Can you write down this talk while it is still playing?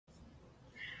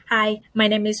Hi, my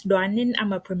name is Doan.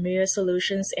 I'm a Premier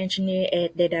Solutions Engineer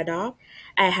at Datadog.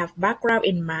 I have background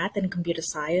in math and computer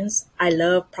science. I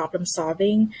love problem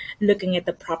solving, looking at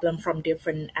the problem from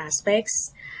different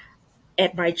aspects.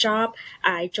 At my job,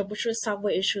 I troubleshoot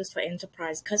software issues for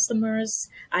enterprise customers.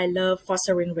 I love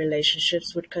fostering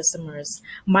relationships with customers.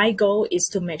 My goal is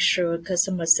to make sure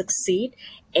customers succeed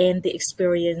and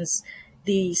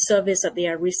the service that they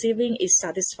are receiving is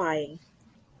satisfying.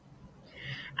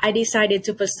 I decided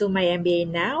to pursue my MBA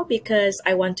now because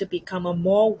I want to become a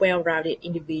more well rounded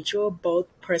individual, both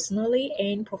personally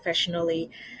and professionally.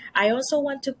 I also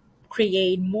want to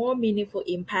create more meaningful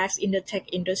impacts in the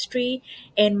tech industry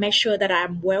and make sure that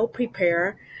I'm well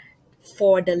prepared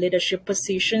for the leadership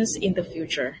positions in the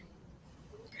future.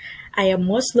 I am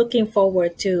most looking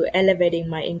forward to elevating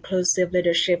my inclusive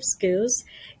leadership skills,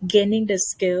 gaining the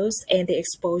skills and the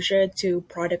exposure to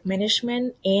product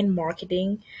management and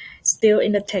marketing, still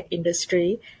in the tech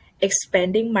industry,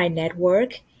 expanding my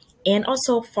network, and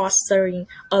also fostering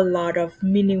a lot of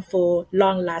meaningful,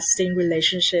 long lasting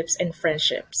relationships and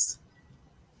friendships.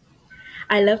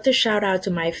 I love to shout out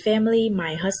to my family,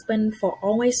 my husband for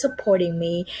always supporting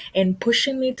me and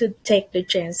pushing me to take the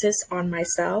chances on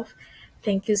myself.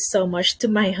 Thank you so much to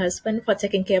my husband for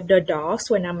taking care of the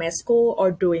dogs when I'm at school or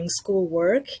doing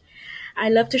schoolwork. I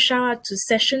love to shout out to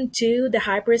session 2, the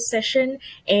hybrid session,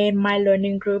 and my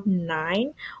learning group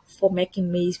 9 for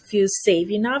making me feel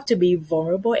safe enough to be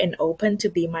vulnerable and open to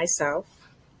be myself.